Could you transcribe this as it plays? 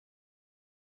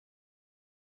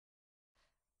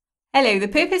Hello, the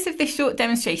purpose of this short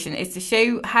demonstration is to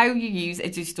show how you use a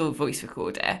digital voice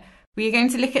recorder. We are going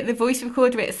to look at the voice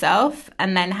recorder itself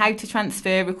and then how to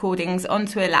transfer recordings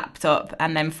onto a laptop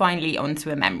and then finally onto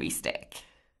a memory stick.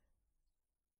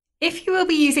 If you will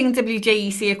be using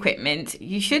WJEC equipment,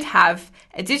 you should have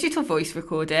a digital voice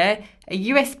recorder, a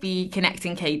USB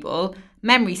connecting cable,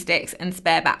 memory sticks and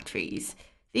spare batteries.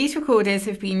 These recorders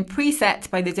have been preset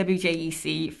by the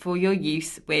WJEC for your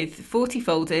use with 40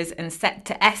 folders and set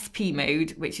to SP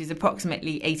mode, which is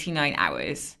approximately 89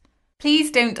 hours. Please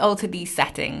don't alter these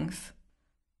settings.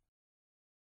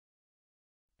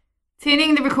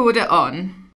 Turning the recorder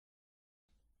on.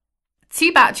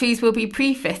 2 batteries will be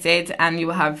pre-fitted and you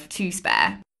will have 2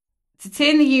 spare. To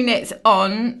turn the unit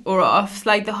on or off,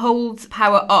 slide the hold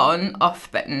power on off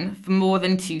button for more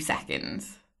than 2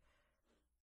 seconds.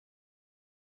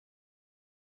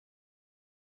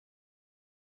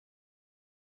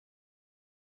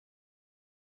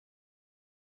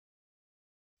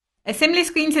 A similar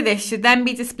screen to this should then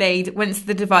be displayed once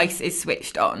the device is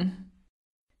switched on.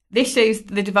 This shows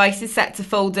the device is set to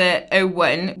folder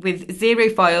 01 with 0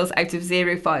 files out of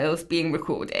 0 files being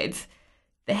recorded.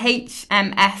 The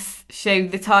HMS show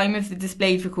the time of the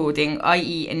displayed recording,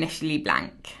 i.e. initially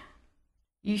blank.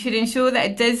 You should ensure that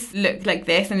it does look like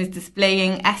this and is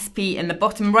displaying SP in the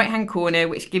bottom right hand corner,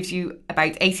 which gives you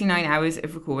about 89 hours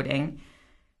of recording.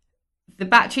 The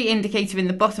battery indicator in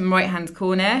the bottom right hand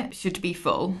corner should be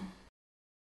full.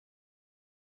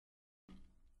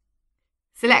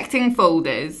 Selecting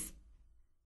folders.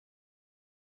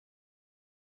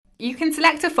 You can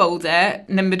select a folder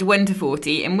numbered 1 to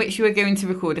 40 in which you are going to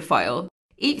record a file.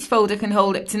 Each folder can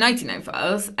hold up to 99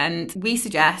 files, and we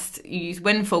suggest you use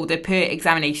 1 folder per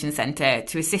examination centre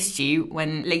to assist you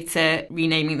when later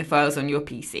renaming the files on your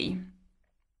PC.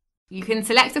 You can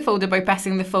select a folder by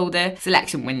pressing the folder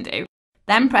selection window.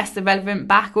 Then press the relevant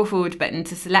back or forward button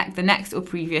to select the next or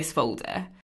previous folder.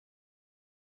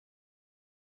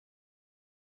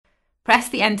 Press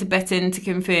the enter button to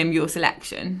confirm your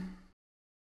selection.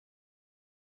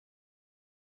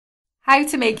 How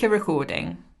to make a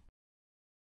recording.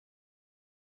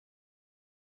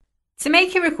 To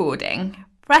make a recording,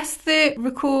 press the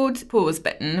record pause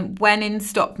button when in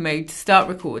stop mode to start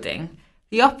recording.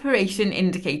 The operation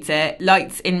indicator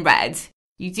lights in red.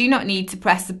 You do not need to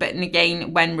press the button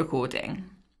again when recording.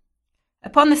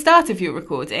 Upon the start of your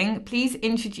recording, please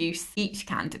introduce each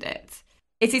candidate.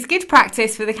 It is good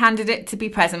practice for the candidate to be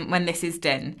present when this is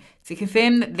done, to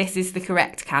confirm that this is the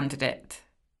correct candidate.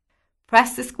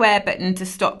 Press the square button to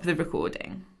stop the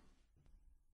recording.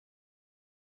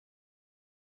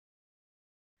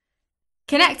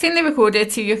 Connecting the recorder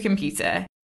to your computer.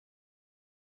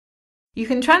 You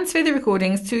can transfer the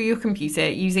recordings to your computer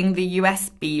using the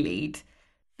USB lead.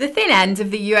 The thin end of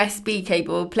the USB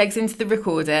cable plugs into the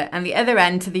recorder and the other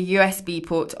end to the USB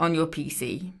port on your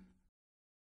PC.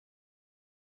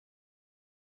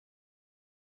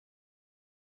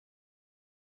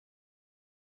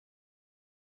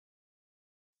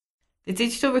 The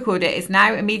digital recorder is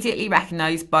now immediately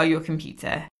recognised by your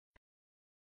computer.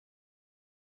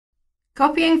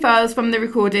 Copying files from the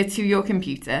recorder to your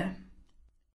computer.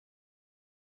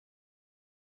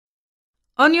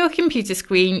 On your computer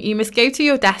screen, you must go to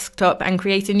your desktop and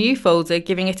create a new folder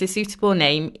giving it a suitable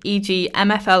name, e.g.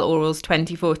 MFL Orals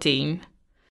 2014.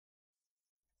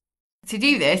 To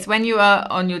do this, when you are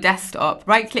on your desktop,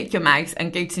 right-click your mouse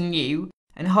and go to New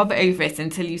and hover over it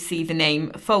until you see the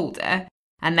name Folder,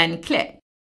 and then click.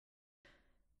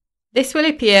 This will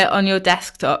appear on your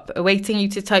desktop, awaiting you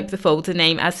to type the folder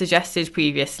name as suggested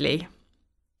previously.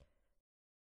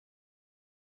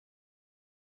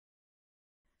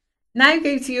 Now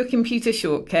go to your computer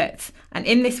shortcut, and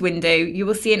in this window you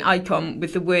will see an icon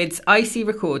with the words IC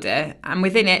Recorder and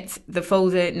within it the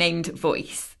folder named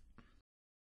Voice.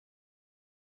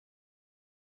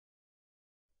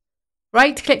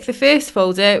 Right-click the first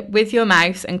folder with your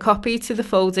mouse and copy to the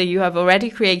folder you have already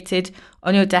created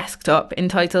on your desktop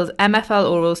entitled MFL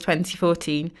Orals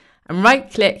 2014 and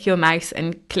right-click your mouse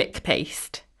and click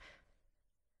Paste.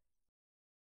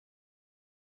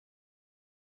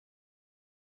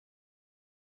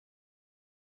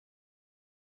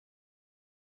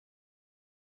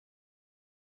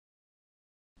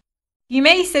 You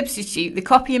may substitute the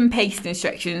copy and paste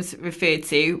instructions referred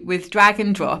to with drag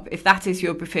and drop if that is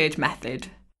your preferred method.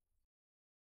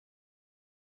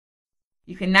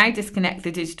 You can now disconnect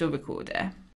the digital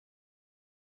recorder.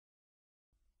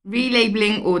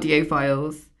 Relabeling audio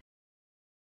files.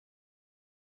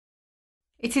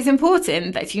 It is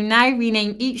important that you now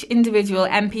rename each individual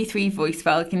MP3 voice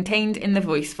file contained in the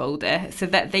voice folder so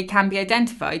that they can be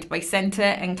identified by centre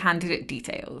and candidate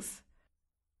details.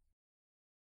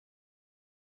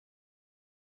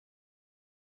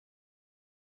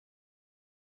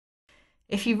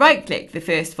 If you right-click the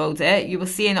first folder, you will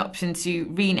see an option to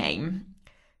rename.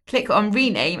 Click on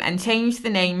Rename and change the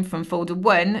name from Folder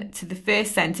 1 to the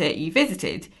first centre you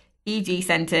visited, e.g.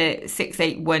 Centre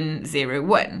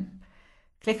 68101.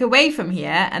 Click away from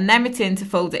here and then return to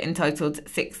folder entitled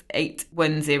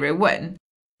 68101.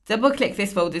 Double-click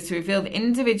this folder to reveal the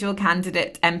individual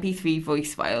candidate MP3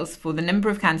 voice files for the number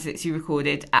of candidates you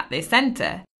recorded at this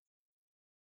centre.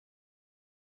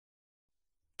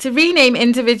 To rename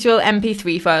individual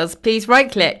MP3 files, please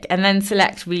right-click and then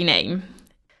select Rename.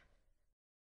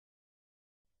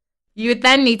 You would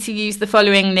then need to use the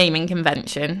following naming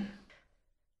convention.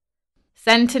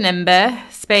 Centre number,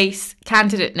 space,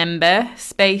 candidate number,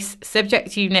 space,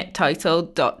 subject unit title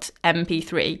dot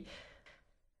MP3.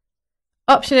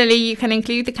 Optionally, you can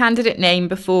include the candidate name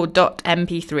before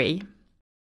 .mp3.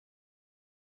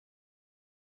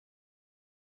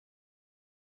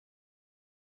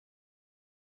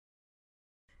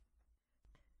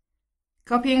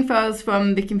 Copying files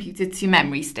from the computer to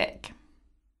memory stick.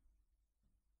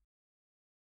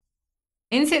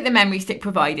 Insert the memory stick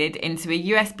provided into a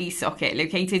USB socket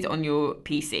located on your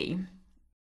PC.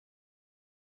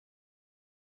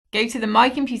 Go to the My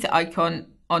Computer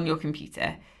icon on your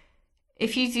computer.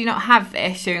 If you do not have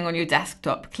this showing on your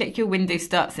desktop, click your Windows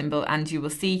Start symbol and you will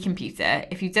see Computer.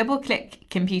 If you double-click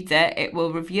Computer, it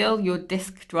will reveal your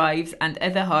disk drives and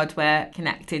other hardware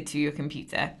connected to your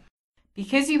computer.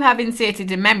 Because you have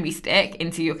inserted a memory stick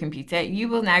into your computer, you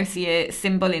will now see a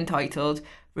symbol entitled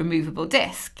Removable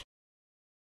Disk.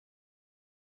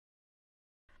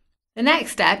 The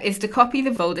next step is to copy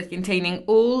the folder containing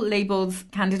all labelled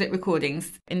candidate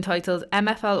recordings entitled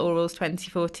MFL Orals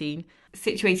 2014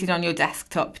 situated on your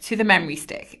desktop to the memory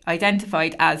stick,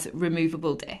 identified as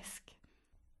Removable Disk.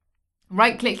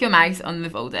 Right-click your mouse on the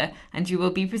folder and you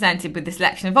will be presented with a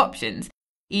selection of options,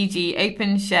 e.g.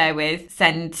 Open, Share With,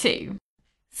 Send To.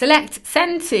 Select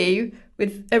Send To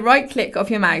with a right-click of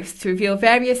your mouse to reveal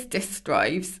various disk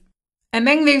drives.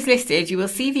 Among those listed, you will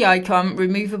see the icon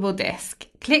Removable Disk.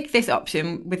 Click this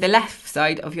option with the left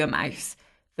side of your mouse.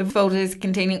 The folders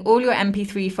containing all your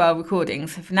MP3 file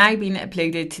recordings have now been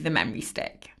uploaded to the memory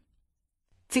stick.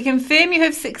 To confirm you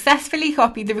have successfully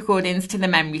copied the recordings to the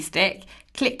memory stick,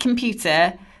 click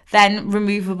Computer, then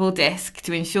Removable Disk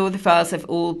to ensure the files have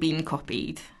all been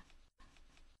copied.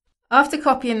 After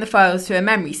copying the files to a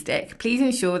memory stick, please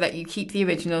ensure that you keep the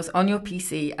originals on your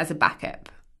PC as a backup.